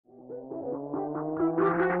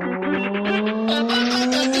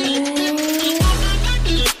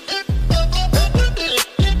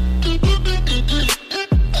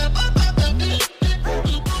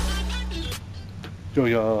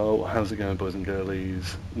how's it going, boys and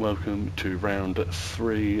girlies? Welcome to round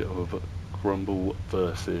 3 of Grumble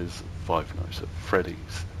versus Five Nights at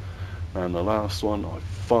Freddy's. And the last one, I've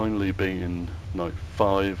finally beaten night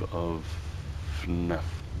 5 of FNAF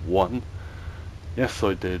 1. Yes,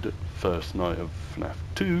 I did first night of FNAF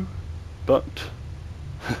 2,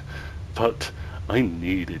 but I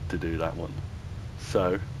needed to do that one.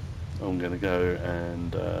 So I'm gonna go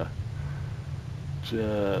and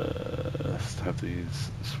just have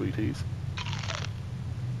these sweeties.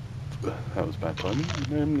 That was bad timing.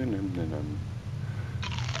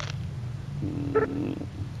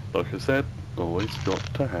 Like I said, always got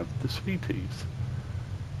to have the sweeties.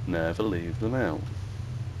 Never leave them out.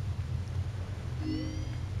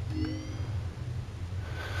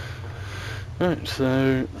 Right,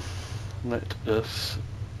 so let us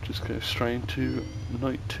just go straight into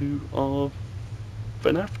night 2 of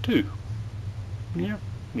FNAF 2. Yeah,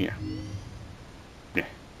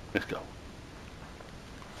 let's go.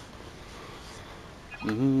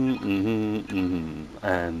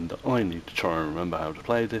 And I need to try and remember how to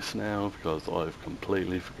play this now because I've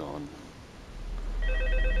completely forgotten.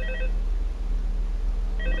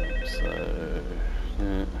 So,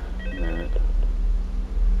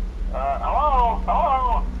 Hello?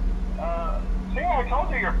 See, I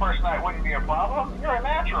told you your first night wouldn't be a problem. You're a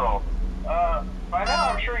natural. By now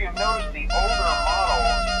I'm sure you've noticed the older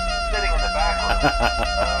models sitting in the back room.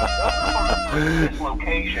 Those are from the previous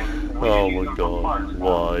location. Oh my god,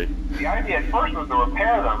 why? The idea at first was to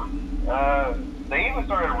repair them. They even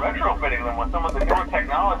started retrofitting them with some of the newer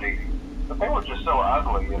technology. But they were just so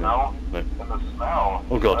ugly, you know? And the smell.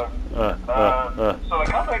 Oh god. So the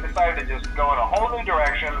company decided to just go in a whole new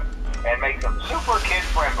direction and make them super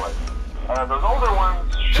kid-friendly. Those older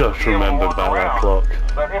ones should Just remember about that clock.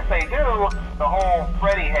 But if they do, the whole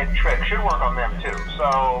Freddy head trick should work on them too.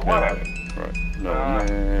 So, whatever. Right. No one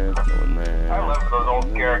there, no one there. I love those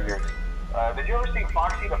old characters. Did you ever see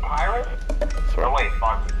Foxy the Pirate? Sorry. Oh wait,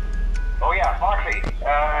 Foxy. Oh yeah, Foxy.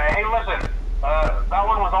 Hey listen, that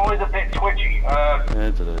one was always a bit twitchy.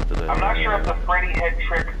 I'm not sure if the Freddy head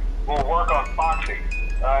trick will work on Foxy.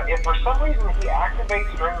 If for some reason he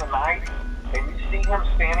activates during the night, and you see him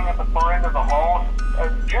standing at the far end of the hall,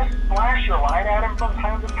 just flash your light at him from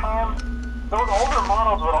time to time. Those older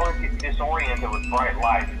models would always get disoriented with bright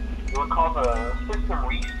light. It would cause a system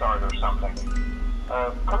restart or something.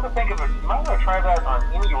 Come to think of it, you might want to try that on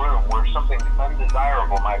any room where something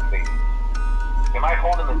undesirable might be. It might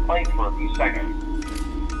hold him in place for a few seconds.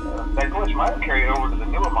 That glitch might have carried over to the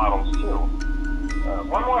newer models too.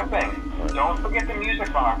 One more thing, don't forget the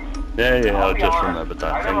music box. Yeah, I just remembered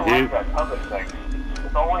that. I never liked that puppet thing.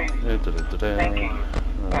 It's always thinking,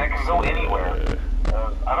 and it can go anywhere.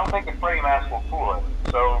 I don't think the Freddy mask will fool it,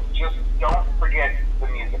 so just don't forget the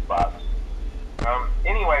music box.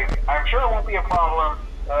 Anyway, I'm sure it won't be a problem.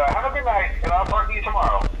 Have a good night, and I'll talk to you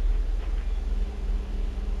tomorrow.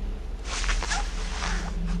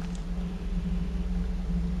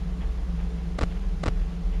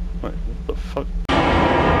 Wait, what the fuck?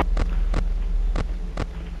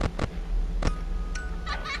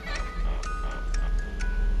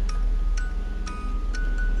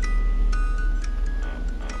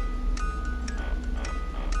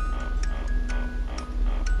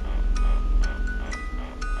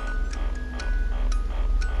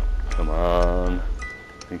 Come on.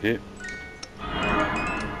 Thank you.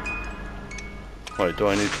 Wait, do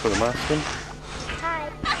I need to put a mask on? Hi.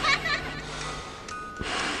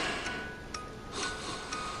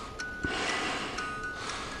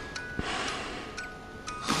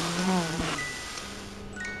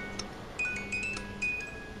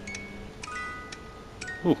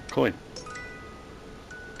 Ooh, coin.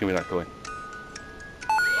 Give me that coin.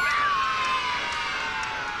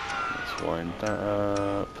 Let's wind that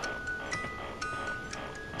up.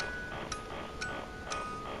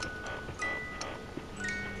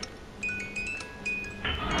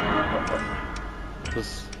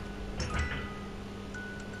 This.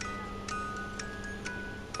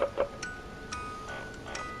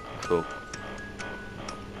 Cool.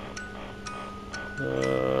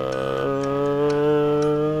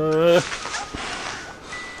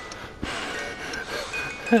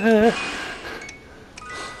 Is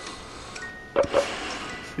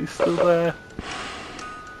he still there?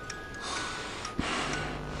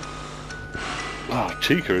 Oh,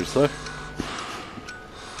 Chica is there.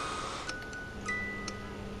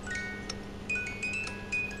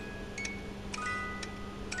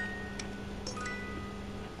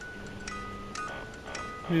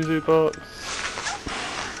 Music box.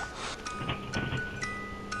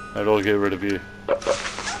 How do I get rid of you?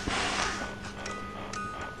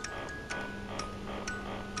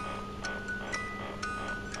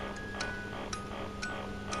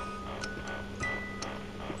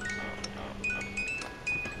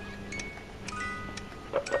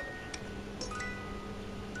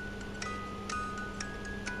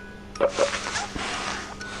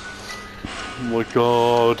 my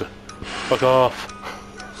god. Fuck off.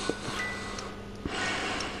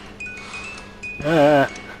 Ah.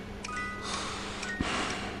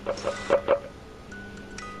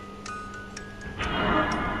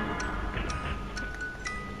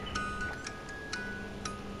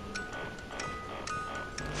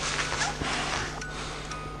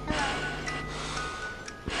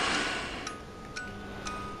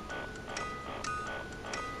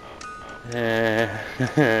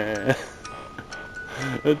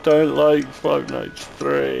 I don't like Five Nights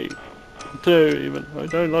 3. 2 even. I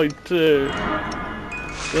don't like 2.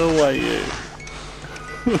 Go away, you.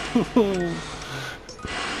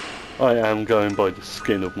 I am going by the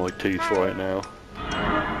skin of my teeth right now.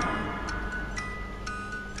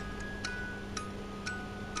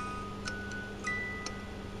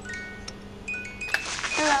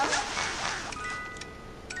 Hello?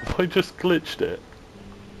 I just glitched it.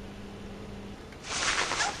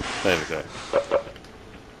 There we go.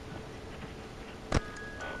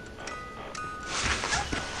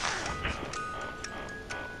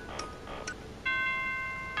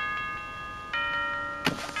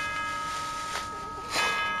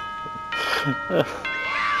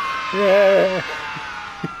 Yeah.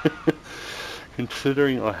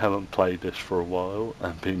 Considering I haven't played this for a while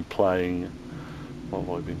and been playing, what have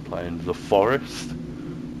I been playing? The Forest?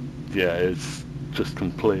 Yeah, it's just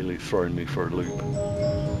completely thrown me for a loop.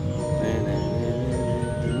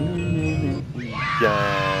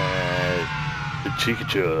 Yay! The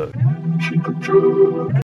Chikachu!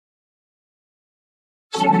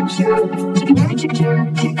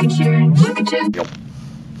 Yep.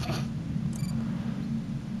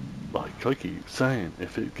 Like I keep saying,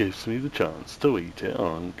 if it gives me the chance to eat it,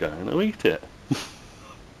 I'm going to eat it.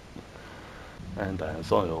 And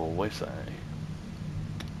as I always say,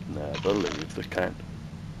 never leave the cat.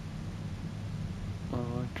 Oh,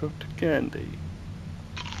 I dropped a candy.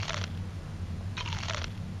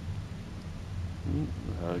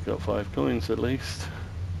 I got 5 coins at least.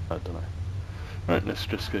 I don't know. Right, let's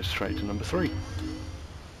just go straight to number 3.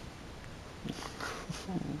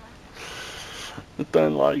 I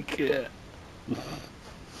don't like it.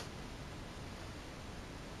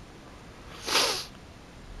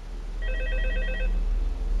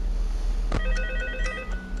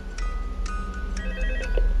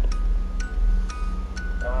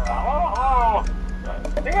 Hello?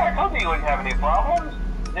 Yeah, I told you wouldn't have any problems.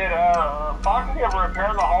 Did, Foxy ever appear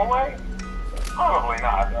in the hallway? Probably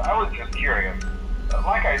not. I was just curious.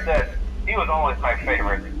 Like I said, he was always my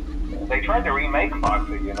favorite. They tried to remake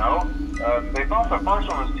Foxy, you know? They thought the first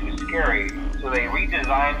one was too scary, so they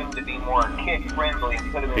redesigned him to be more kid-friendly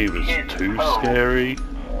and put him in kids' He was too code, scary?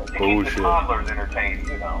 to Bullshit. keep the toddlers entertained,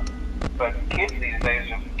 you know? But kids these days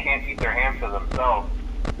just can't keep their hands to themselves.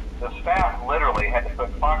 The staff literally had to put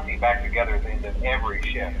Foxy back together at the end of every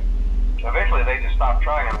shift. Eventually they just stopped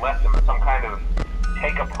trying and left him as some kind of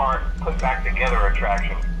take-apart, put-back-together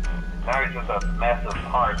attraction. Now he's just a mess of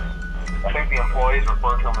parts. I think the employees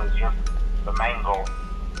refer to him as just the mangle.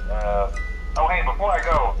 Oh hey, before I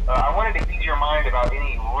go, I wanted to ease your mind about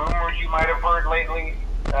any rumors you might have heard lately.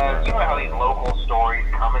 You know how these local stories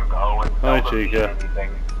come and go and seldom mean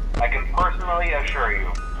anything. I can personally assure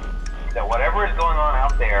you that whatever is going on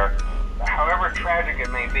out there, however tragic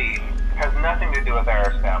it may be, has nothing to do with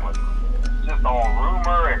our establishment. It's just all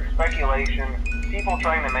rumor and speculation, people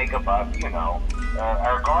trying to make a buck, you know.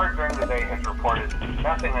 Our guard during the day has reported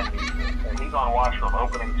nothing unusual, and he's on watch from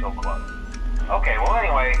opening till close. Okay, well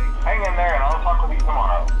anyway, hang in there and I'll talk with you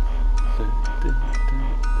tomorrow.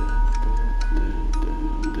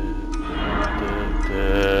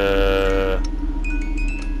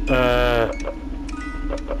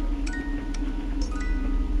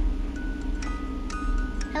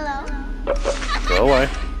 Hello? Go away.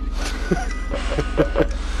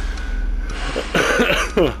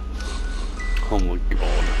 Oh my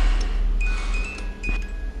god.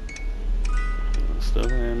 Still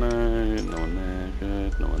there, no one there,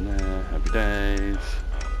 good, no one there, happy days.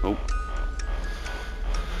 Oh.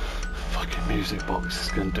 Fucking music box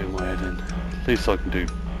is gonna do my head in. At least I can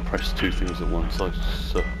press 2 things at once, I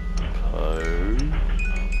suppose.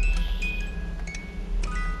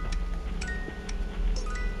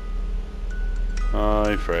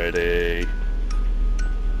 Hi, Freddy.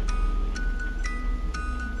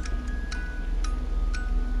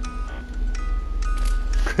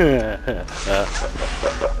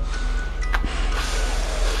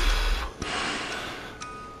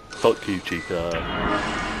 Fuck you, Chica.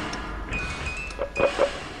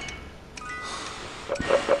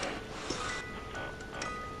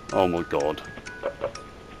 Oh my god.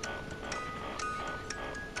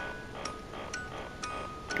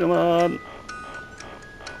 Come on.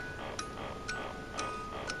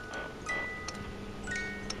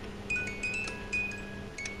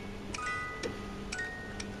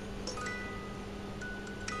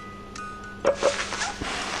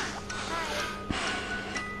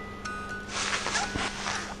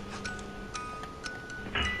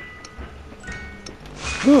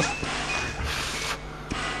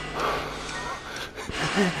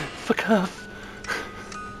 Fuck off.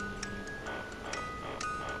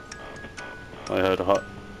 I heard a hot.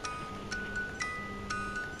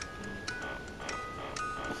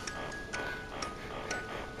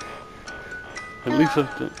 At least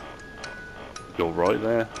I did. You're right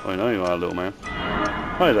there. I know you are, little man.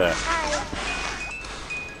 Hi there.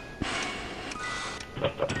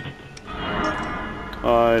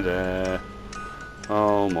 Hi there.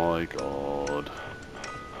 Oh my god.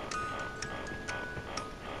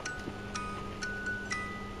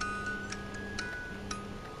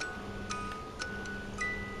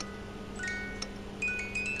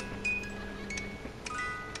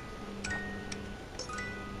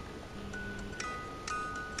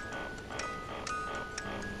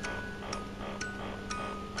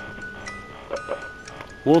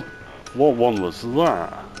 What one was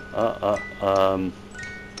that?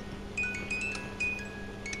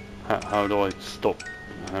 How do I stop?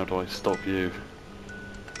 How do I stop you?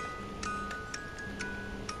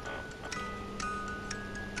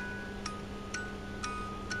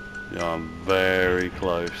 Yeah, I'm very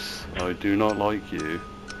close. I do not like you.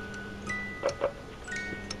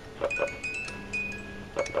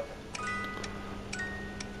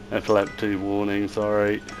 Epilepsy warning,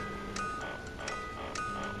 sorry.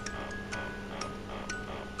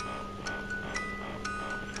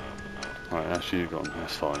 Right, that's you gone,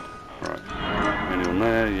 that's fine. Right. Anyone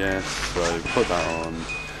there? Yes, so put that on.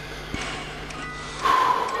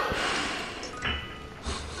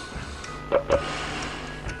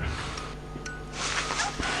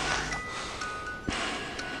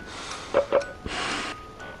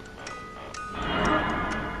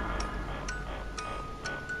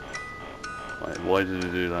 Wait, why did he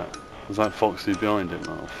do that? Was that Foxy behind him?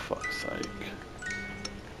 Oh, fuck's sake.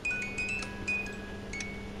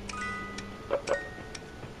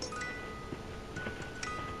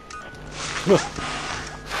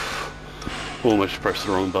 Almost pressed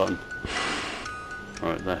the wrong button.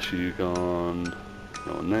 Right, that's you gone.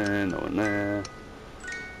 No one there, no one there.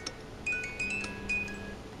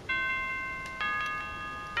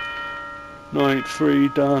 Night 3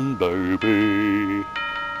 done, baby.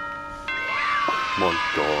 My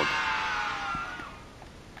god.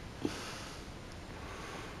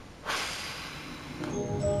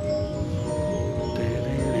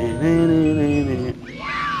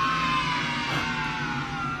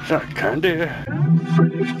 That candy.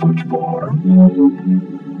 Freddy's Fudge Bar.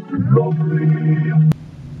 Lovely.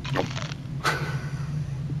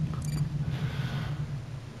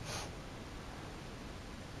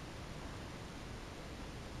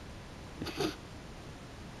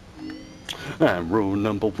 And rule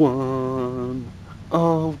number 1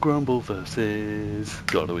 of Grumble versus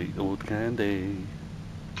gotta eat all the candy.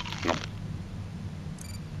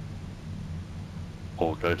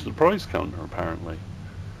 Or go to the prize counter apparently.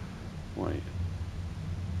 Wait.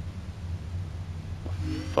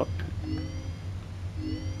 Fuck.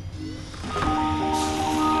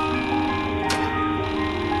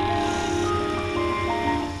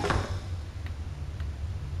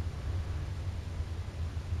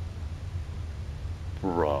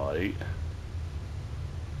 Right.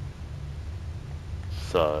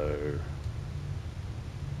 So...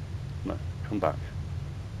 No, come back.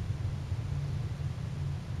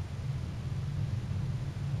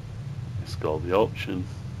 It's got the option.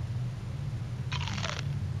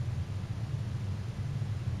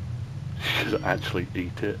 You should actually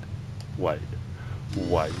eat it. Wait. Wait.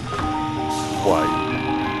 Wait.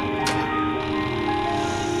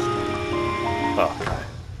 Okay.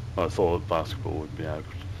 I thought basketball would be able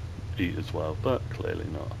to eat as well, but clearly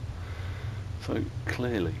not. So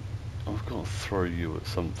clearly, I've got to throw you at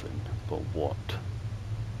something, but what?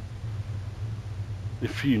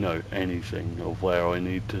 If you know anything of where I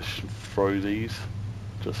need to throw these,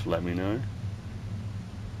 just let me know.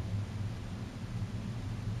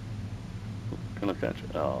 Can I catch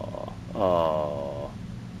it? Oh, oh.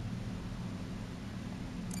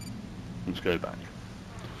 Let's go back.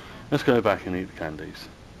 Let's go back and eat the candies.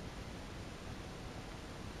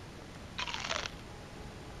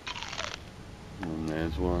 And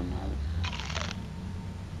there's one.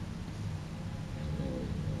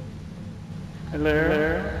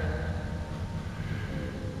 Hello.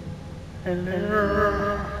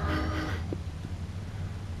 Hello.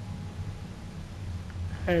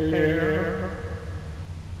 Hello.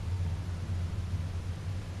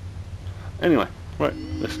 Anyway, right,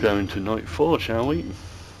 let's go into night 4, shall we?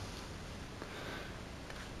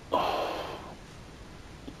 Oh.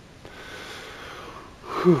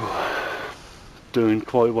 Whew. Doing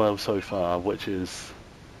quite well so far, which is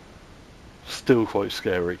Still quite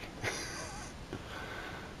scary.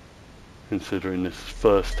 Considering this is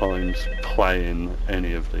first times playing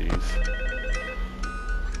any of these.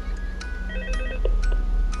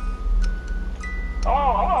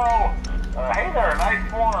 Hello. Hey there, Night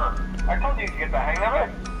 4. I told you to get the hang of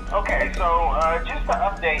it. Okay, so just to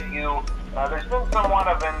update you, there's been somewhat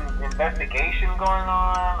of an investigation going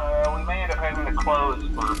on. We may end up having to close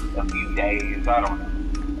for a few days. I don't know.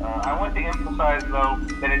 I want to emphasize, though,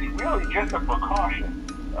 that it's really just a precaution.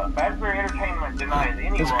 Fazbear Entertainment denies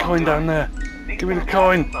any There's a wrongdoing. coin down there. These Give me the things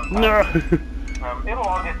coin. happen No. sometimes. It'll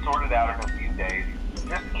all get sorted out in a few days.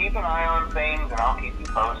 Just keep an eye on things, and I'll keep you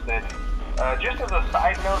posted. Just as a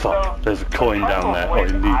side note, though, there's a coin down there. I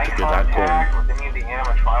need to get that coin. with any of the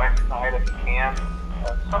animatronics side if you can.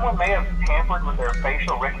 Someone may have tampered with their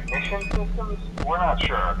facial recognition systems. We're not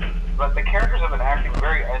sure. But the characters have been acting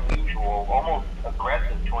very unusual, almost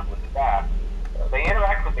aggressive toward the staff. They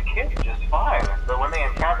interact with the kids just fine, but when they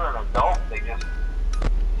encounter an adult, they just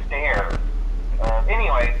stare.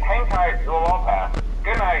 Anyways, hang tight, it'll all pass.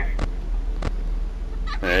 Good night.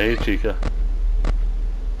 Hey, Chica.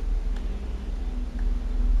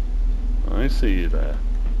 I see you there.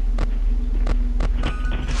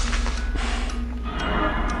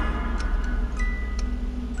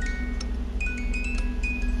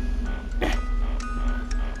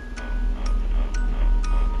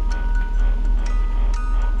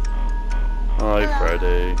 Hi,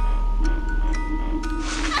 Freddy.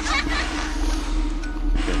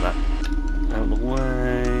 Get that out of the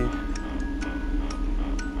way.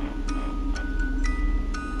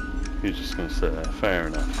 He's just gonna sit there. Fair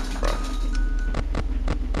enough. Right.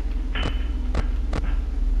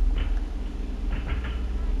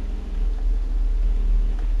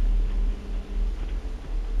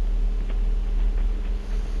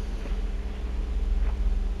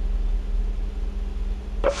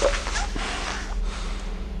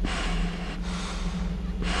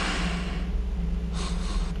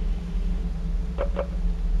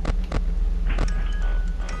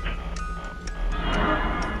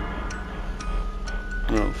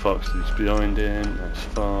 Oh, Foxy's behind him, that's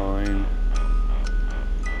fine.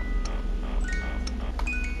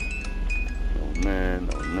 No man,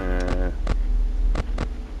 no man.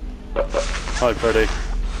 Hi, Freddy.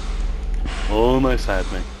 Almost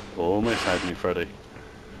had me. Almost had me, Freddy.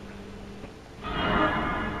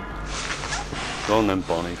 Go on then,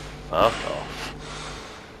 Bonnie. Fuck off.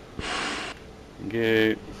 Thank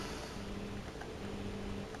you.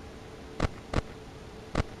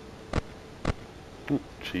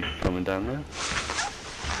 She's coming down there.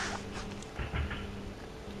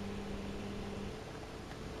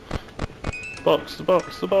 Box, the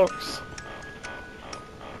box, the box.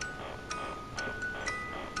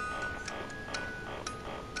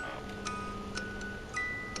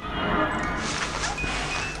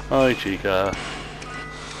 Hi, Chica.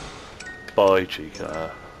 Bye,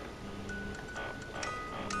 Chica.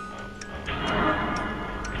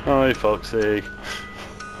 Hi, Foxy.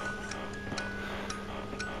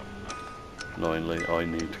 Annoyingly, I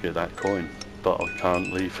need to get that coin, but I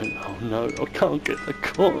can't leave him. Oh no, I can't get the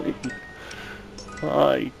coin.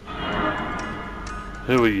 Hi.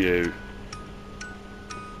 Who are you?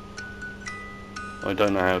 I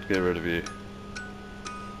don't know how to get rid of you.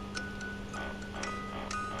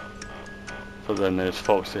 But then there's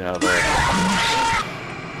Foxy out there.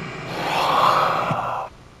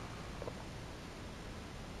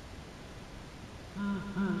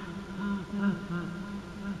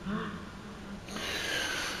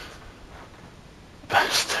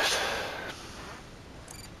 Bastard.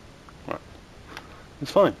 Right.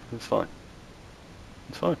 It's fine, it's fine.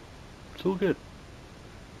 It's fine. It's all good.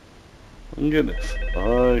 I can get this.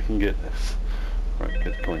 I can get this. Right,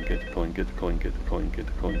 get the coin, get the coin, get the coin, get the coin, get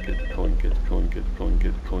the coin, get the coin, get the coin, get the coin,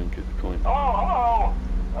 get the coin, get the coin. Hello.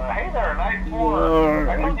 Hey there, Night 4.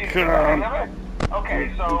 I told you to get the hang of it.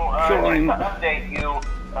 Okay, so just to update you,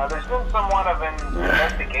 there's been somewhat of an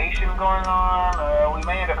investigation going on. We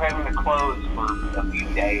may end up having to close for a few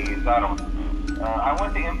days. I don't know. I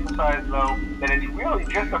want to emphasize, though, that it's really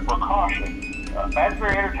just a precaution.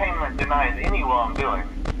 Fazbear Entertainment denies any wrongdoing.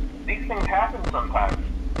 These things happen sometimes.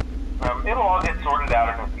 It'll all get sorted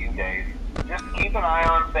out in a few days. Just keep an eye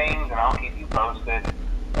on things, and I'll keep you posted.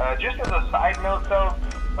 Just as a side note, though,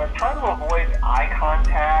 try to avoid eye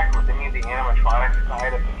contact with any of the animatronics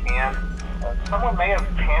side if you can. Someone may have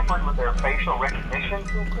tampered with their facial recognition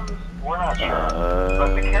systems. We're not sure.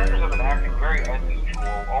 But the characters have been acting very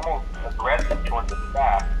unusual, almost aggressive toward the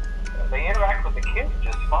staff. They interact with the kids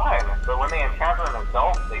just fine, but when they encounter an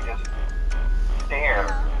adult, they just stare.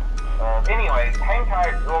 Anyways, hang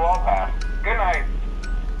tight, it'll all pass. Good night.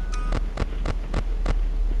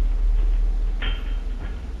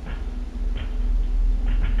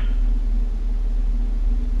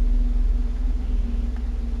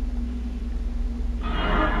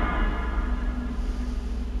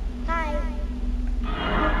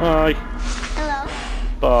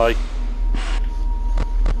 Bye.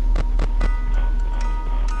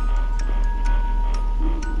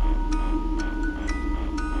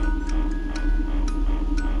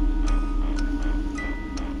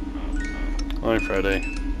 Hi,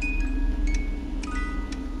 Freddy.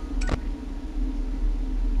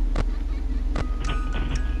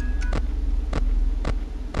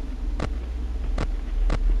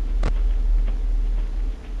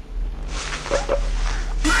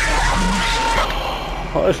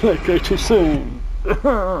 I let go too soon.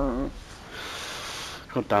 God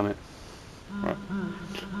damn it. Right.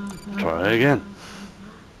 Try again.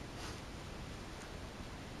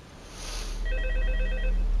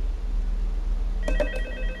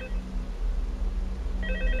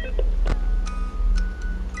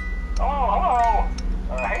 Hello.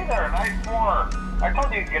 Hey there, night 4. I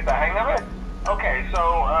told you to get the hang of it. Okay, so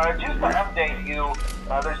just to update you,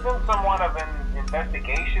 there's been somewhat of an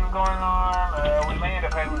investigation going on. We may end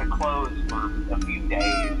up having to close for a few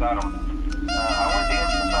days. I don't know. I want to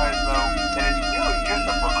emphasize, though, that it's really just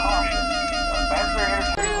a precaution. That's very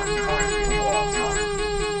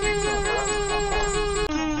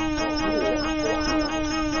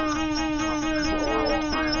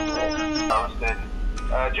posted.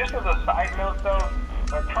 Just as a side note, though,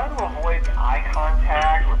 try to avoid eye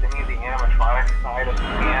contact with any of the animatronic side if you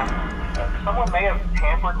can. Someone may have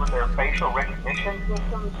tampered with their facial recognition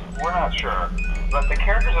systems. We're not sure. But the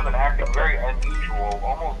characters have been acting very unusual,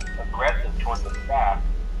 almost aggressive towards the staff.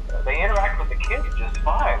 They interact with the kids just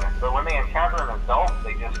fine, but when they encounter an adult,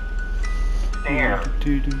 they just stare.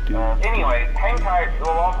 Anyway, hang tight, it'll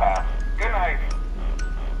all pass. Good night.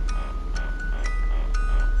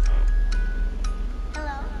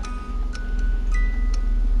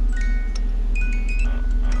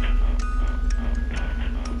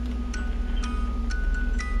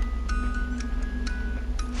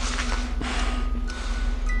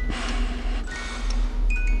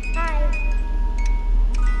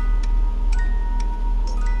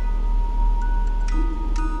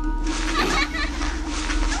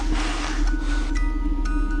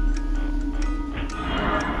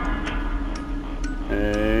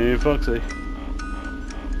 Hey, Foxy.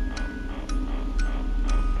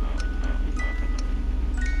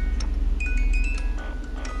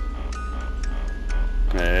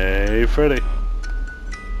 Hey, Freddy.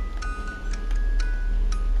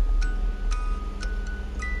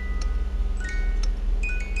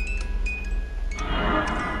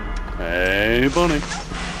 Hey, Bonnie.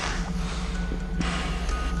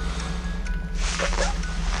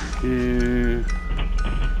 Thank you.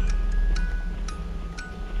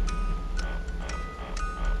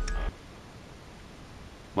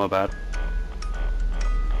 My bad.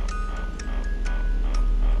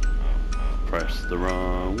 Press the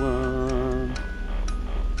wrong one.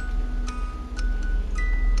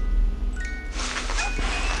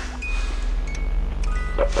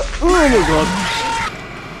 Oh my god.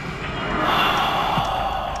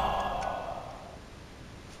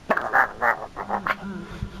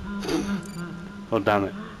 Oh damn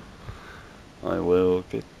it. I will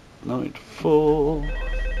get nightfall.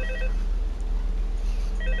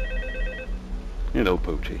 You know,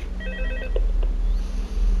 Poochie.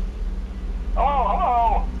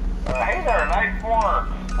 Hello. Hey there, night 4.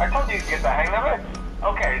 I told you to get the hang of it.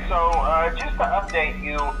 Okay, so just to update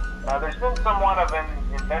you, there's been somewhat of an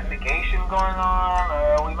investigation going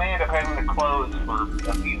on. We may end up having to close for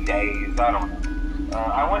a few days. I don't know.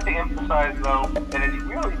 I want to emphasize, though, that it's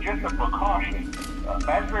really just a precaution.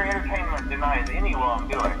 Fazbear Entertainment denies any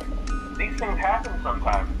wrongdoing. These things happen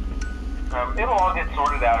sometimes. It'll all get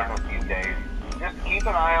sorted out in a few days. Just keep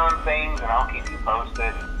an eye on things, and I'll keep you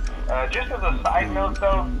posted. Just as a side note,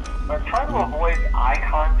 though, try to avoid eye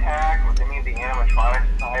contact with any of the animatronic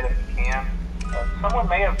side if you can. Someone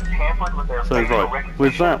may have tampered with their facial recognition.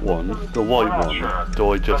 With that one, the white one, sure.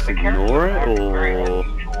 do I just ignore it, or...? Very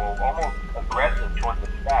unusual, almost aggressive towards the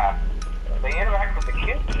staff. They interact with the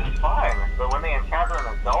kids just fine, but when they encounter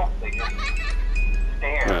an adult, they just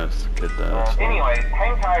stare. Yes, kid there. Anyway,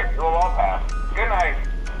 hang tight, it'll all pass. Good night.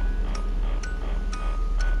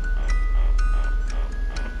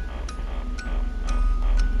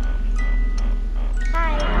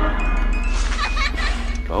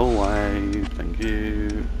 Go away, thank you.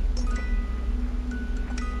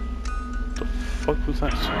 The fuck was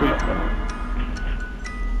that squeak?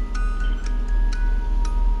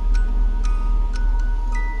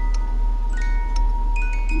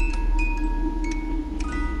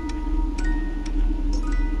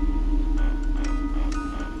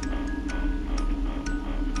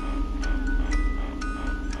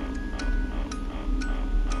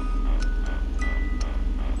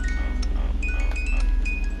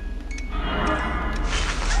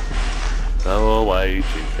 away,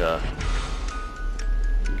 Chica.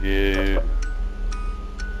 Thank you.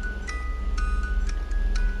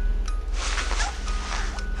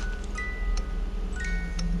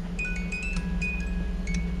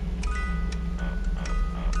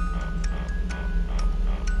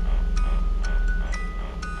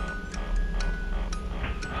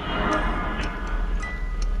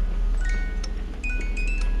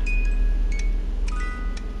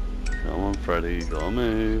 Come on, Freddy, you gotta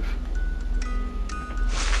move.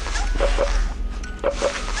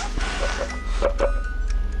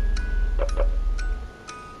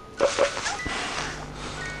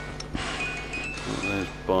 Oh, there's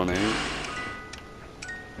Bonnie.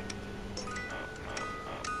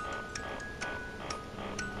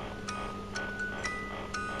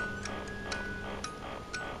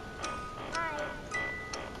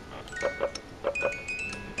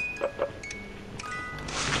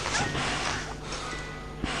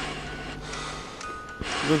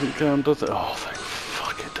 It doesn't count, does it? Oh, thank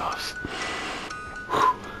fuck it does.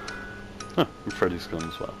 Huh, and Freddy's gone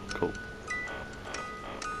as well. Cool.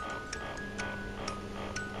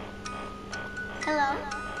 Hello.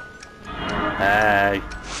 Hey.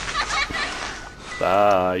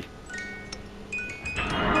 Bye.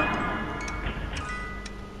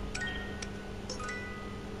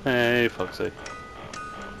 Hey, Foxy.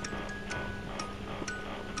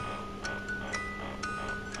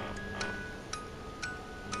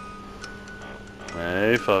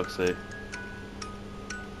 Hey, Foxy.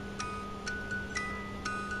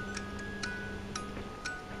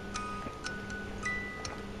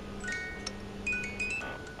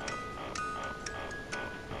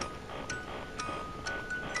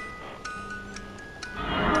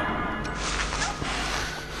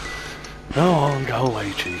 No one go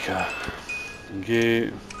away, Chica. Thank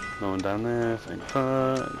you. No one down there, thank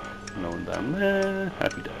fuck. No one down there,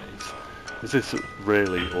 happy days. Is this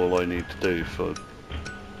really all I need to do for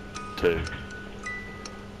 2?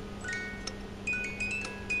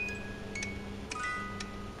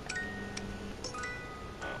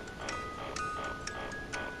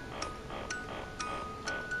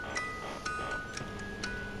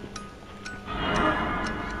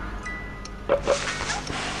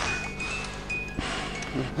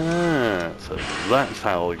 So that's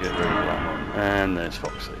how I get rid of that one. And there's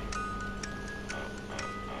Foxy.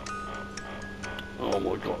 Oh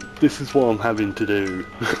my god, this is what I'm having to do.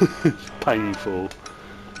 It's painful.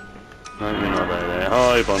 No, you're not there.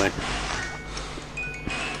 Hi, Bonnie.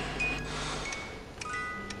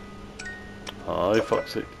 Hi,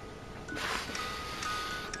 Foxy.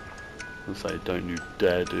 I say, don't you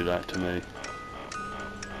dare do that to me.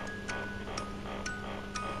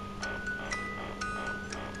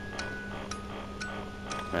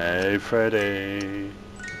 Hey, Freddy.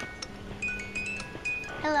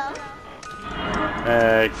 Hello.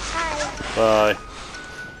 Hey. Hi. Bye.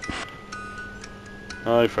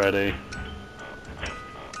 Hi, Freddy.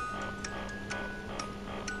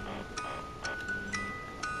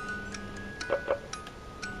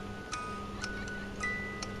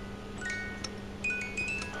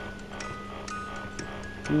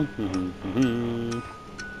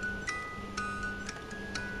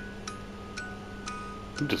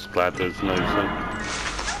 I'm just glad there's no thing.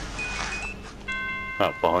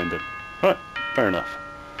 Oh, behind him. Right, fair enough.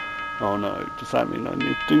 Oh no, does that mean I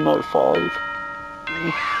need to do night 5?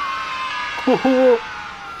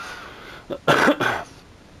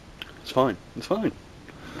 It's fine, it's fine.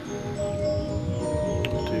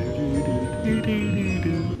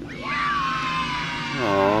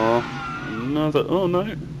 Aww, another, oh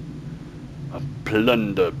no. A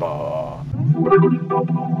plunder bar.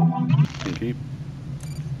 Thank you.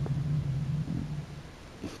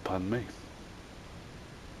 Pardon me.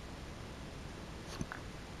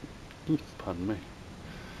 Pardon me.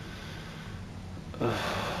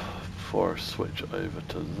 Before I switch over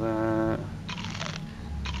to that.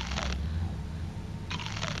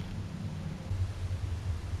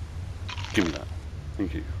 Give me that.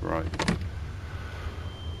 Thank you. Right.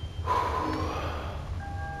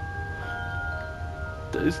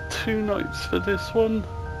 There's 2 nights for this one.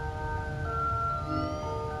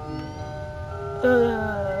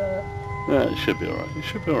 It should be alright. It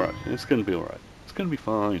should be alright. It's gonna be alright. It's gonna be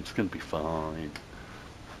fine. It's gonna be fine.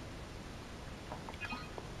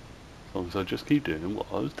 As long as I just keep doing what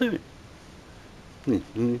I was doing.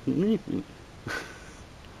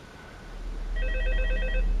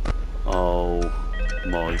 Oh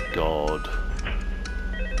my god.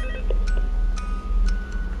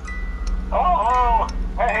 Oh,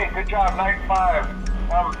 hey, good job, night 5.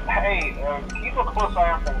 Hey, keep a close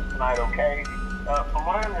eye on things tonight, okay? From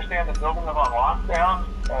what I understand, the building is on lockdown.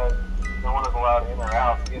 no one is allowed in or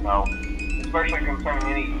out, you know, especially concerning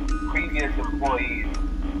any previous employees.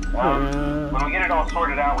 When we get it all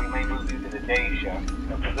sorted out, we may move you to the day shift.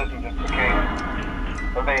 The position just became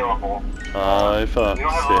available. We don't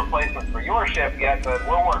have a replacement for your shift yet, but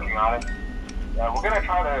we're working on it. We're going to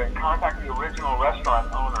try to contact the original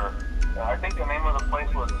restaurant owner. I think the name of the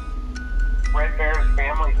place was Freddy's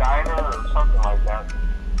Family Diner or something like that.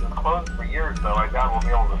 It was closed for years, though. I doubt we'll be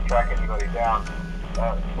able to track anybody down.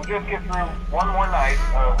 So just get through one more night.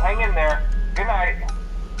 Hang in there. Good night.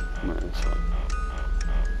 No, that's fine.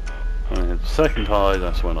 When I hit the second high,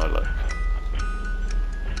 that's when I left.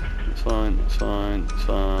 It's fine, it's fine, it's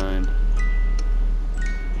fine.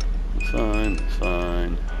 It's fine, it's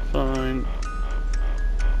fine, it's fine.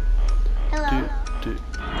 Hello.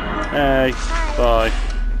 Hey, bye.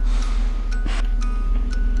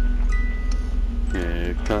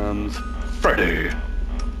 Here comes Freddy.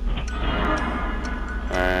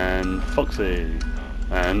 And Foxy.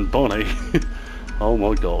 And Bonnie. Oh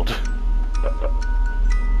my god.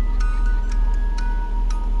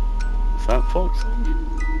 Is that Foxy?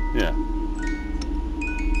 Yeah.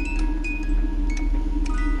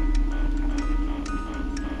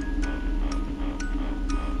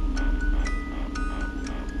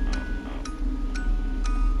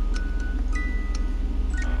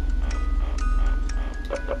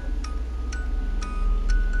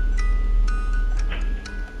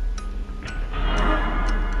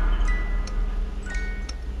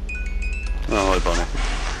 Oh, hi Bonnie.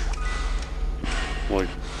 My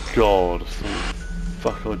god,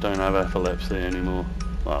 fuck, I don't have epilepsy anymore.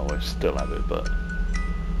 Well, I still have it, but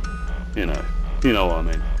you know what I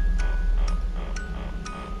mean.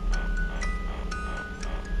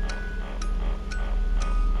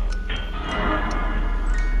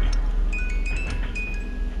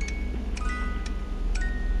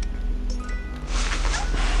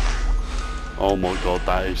 Oh my god,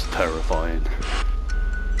 that is terrifying.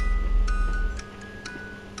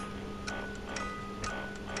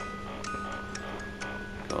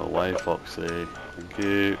 Go away, Foxy. Thank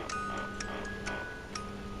you.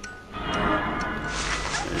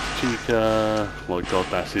 There's Chica. My god,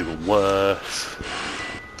 that's even worse.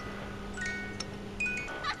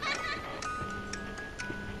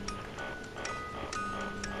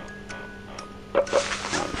 Right,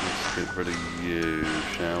 let's get rid of you,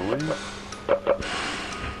 shall we?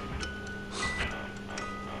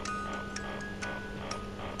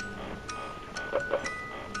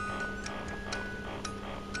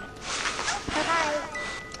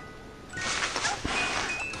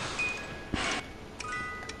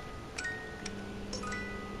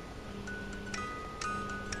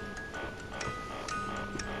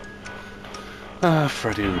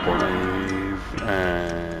 Freddy and Bonnie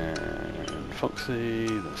and Foxy,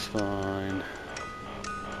 that's fine.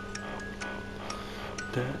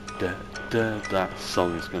 That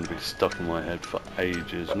song is going to be stuck in my head for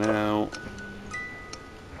ages now.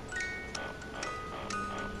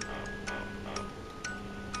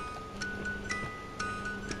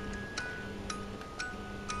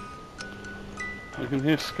 I can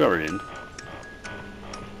hear scurrying.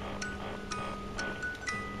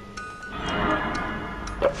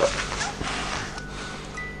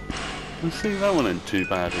 And see, that one ain't too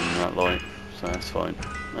bad in that light, so that's fine.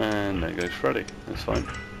 And there goes Freddy, that's fine.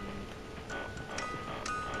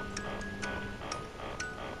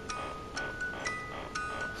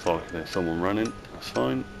 So I can hear someone running, that's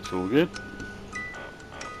fine, it's all good.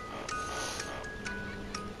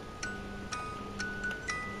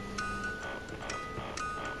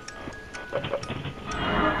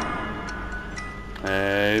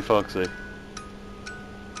 Hey Foxy.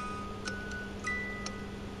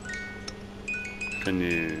 Can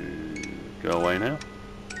you go away now?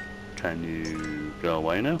 Can you go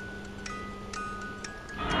away now?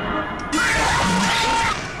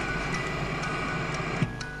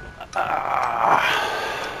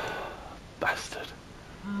 Bastard.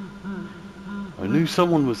 I knew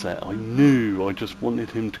someone was there. I knew. I just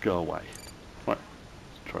wanted him to go away. Right,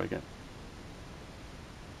 let's try again.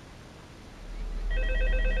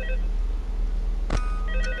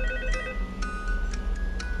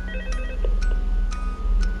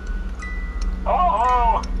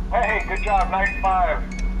 Good job, night 5.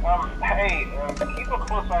 Hey, keep a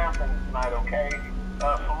close eye on things tonight, okay?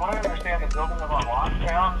 From what I understand, the building is on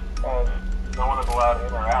lockdown. No one is allowed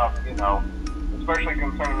in or out, you know, especially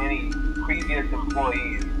concerning any previous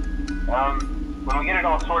employees. When we get it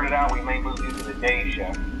all sorted out, we may move you to the day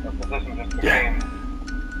shift. The position just became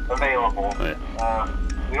available.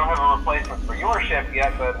 We don't have a replacement for your shift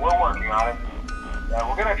yet, but we're working on it.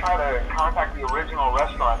 We're going to try to contact the original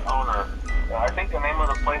restaurant owner. I think the name of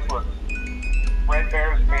the place was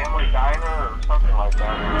Freddy's Family Diner or something like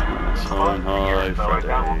that. That's fine, hi, Freddy.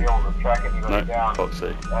 I won't be able to track anybody down.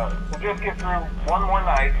 Foxy. So just get through one more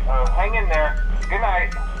night. Hang in there. Good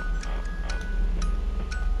night.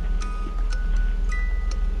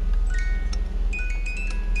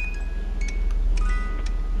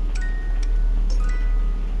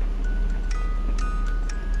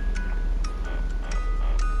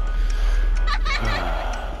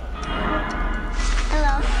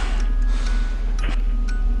 Hello.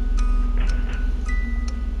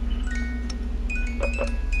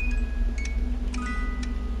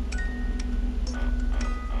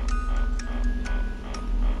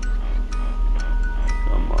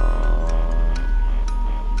 Come on.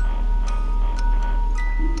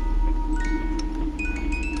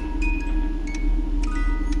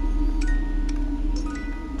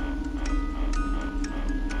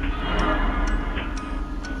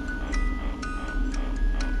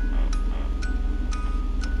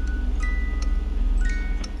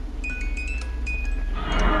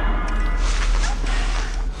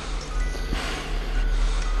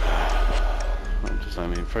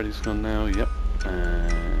 Freddy's gone now, yep.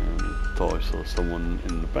 And thought I saw someone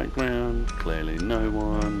in the background, clearly no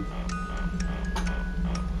one.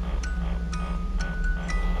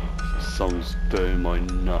 This song's doing my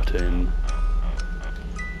nut in.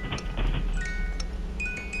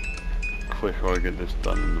 Quicker I get this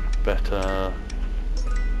done, the better.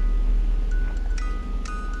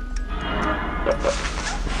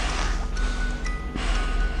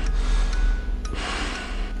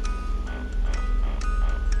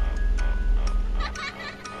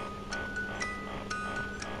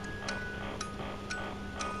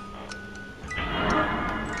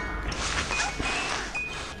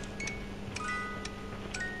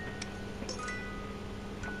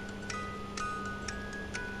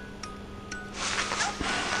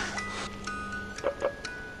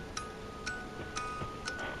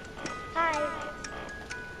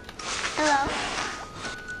 Hello.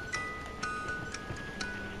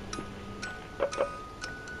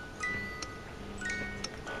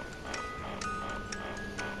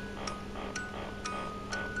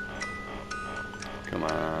 Come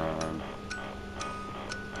on.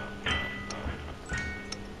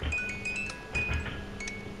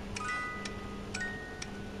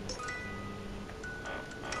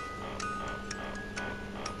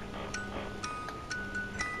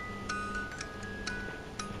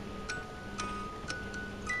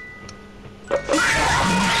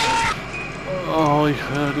 Oh, I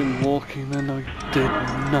heard him walking and I did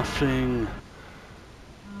nothing.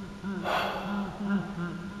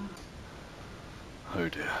 Oh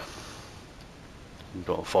dear. I've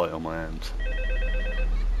got a fight on my hands.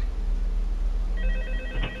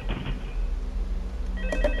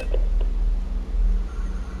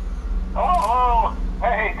 Oh,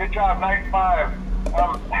 hey, good job, night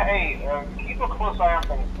 5. Hey, keep a close eye on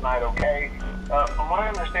things tonight, okay? From what I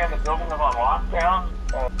understand, the building is on lockdown.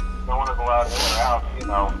 No one is allowed in or out, you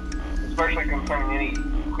know, especially concerning any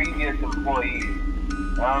previous employees.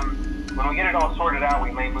 When we get it all sorted out,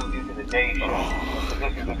 we may move you to the day shift. So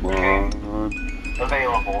this became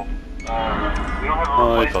available. We don't have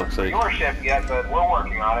a replacement for your shift yet, but we're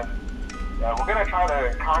working on it. We're going to try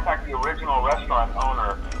to contact the original restaurant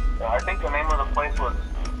owner. I think the name of the place was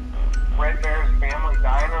Freddy's Family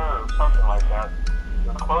Diner or something like that. It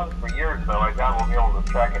was closed for years, though. I doubt we'll be able to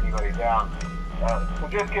track anybody down. So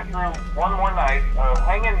just get through one more night.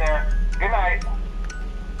 Hang in there. Good night.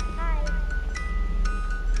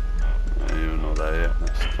 You're not there yet,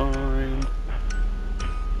 that's fine.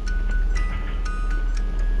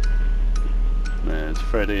 There's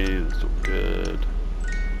Freddy, that's all good.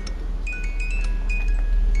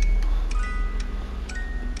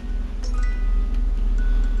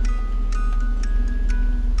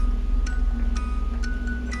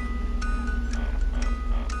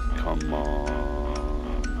 Come on.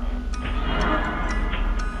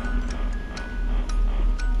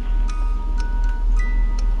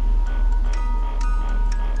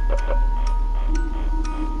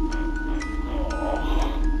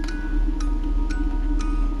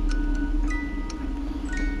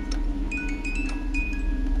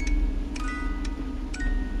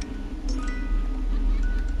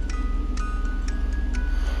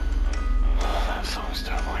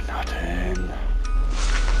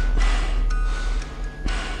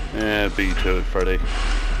 Yeah, beat to it, Freddy.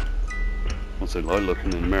 What's it like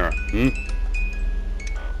looking in the mirror?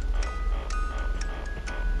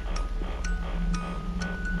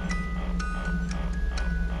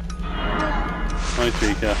 Hi,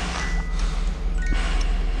 Chica.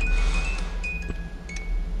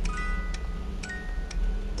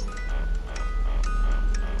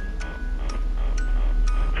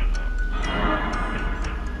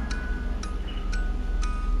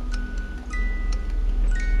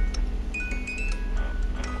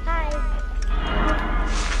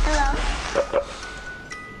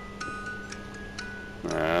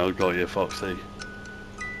 you, Foxy.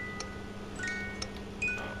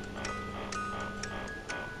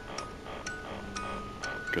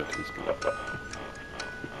 Good, he's gone.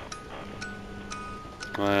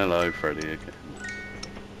 Hello, Freddy again.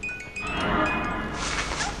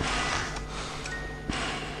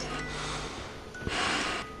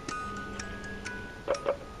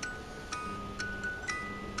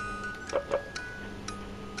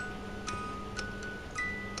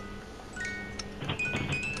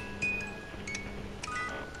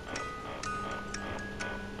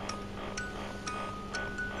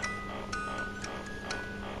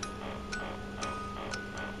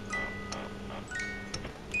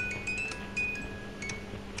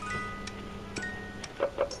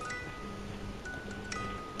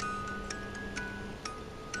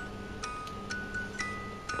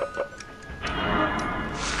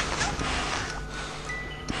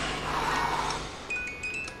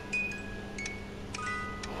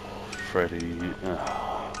 Freddy,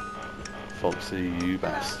 Foxy, you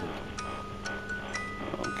bastard.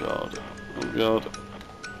 Oh god, oh god.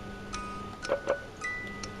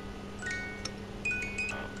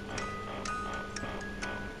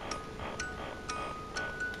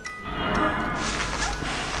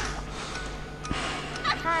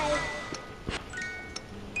 Hi.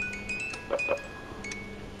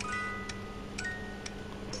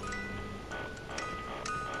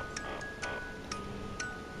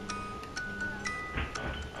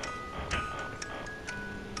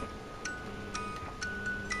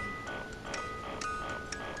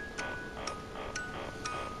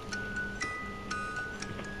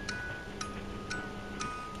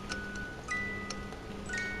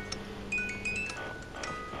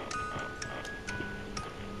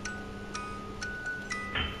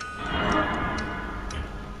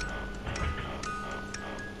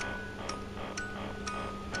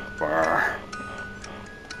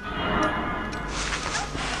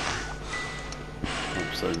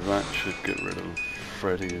 So that should get rid of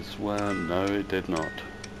Freddy as well. No, it did not.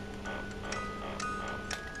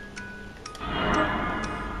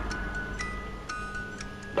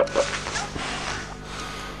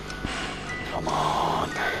 Come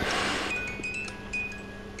on.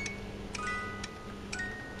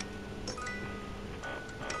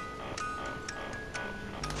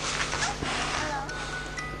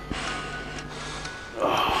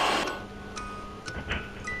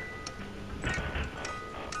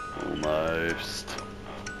 Almost.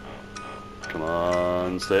 Come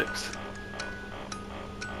on, 6.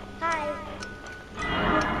 Hi.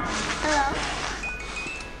 Hello.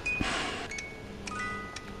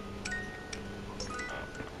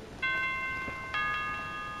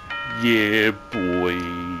 Yeah, boy.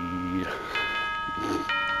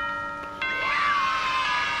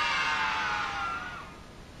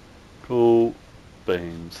 Cool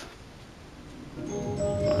beans.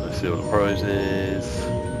 Right, let's see what the prize is.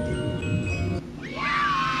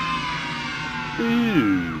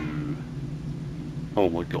 Ooh. Oh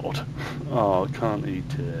my god. Oh, I can't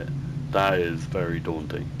eat it. That is very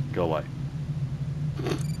daunting. Go away.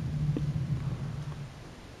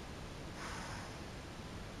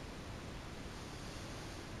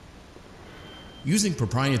 Using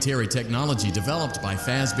proprietary technology developed by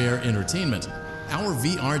Fazbear Entertainment, our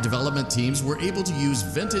VR development teams were able to use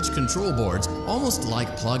vintage control boards almost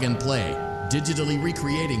like plug and play, digitally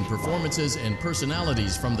recreating performances and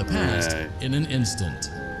personalities from the past in an instant.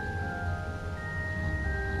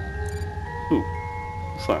 Ooh,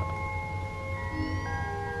 what's that?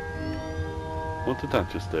 What did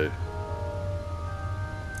that just do?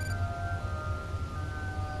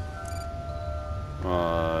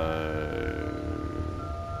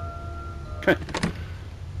 Okay.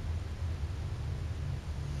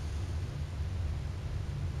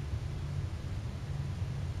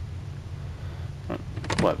 Right,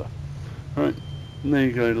 whatever. Right, there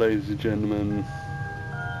you go, ladies and gentlemen.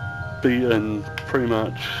 Beaten pretty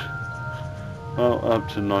much, well, up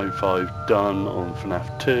to 95 done on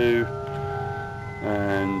FNAF 2,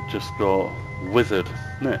 and just got Wizard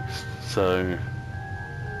next. So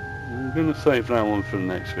I'm going to save that one for the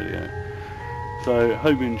next video. So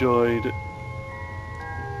hope you enjoyed.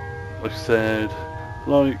 Like I said,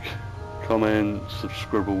 like, comment,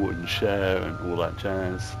 subscribe and share and all that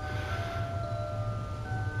jazz.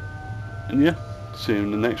 And yeah, see you in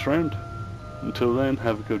the next round. Until then,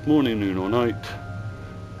 have a good morning, noon or night.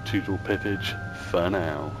 Toodle pippage for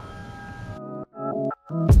now.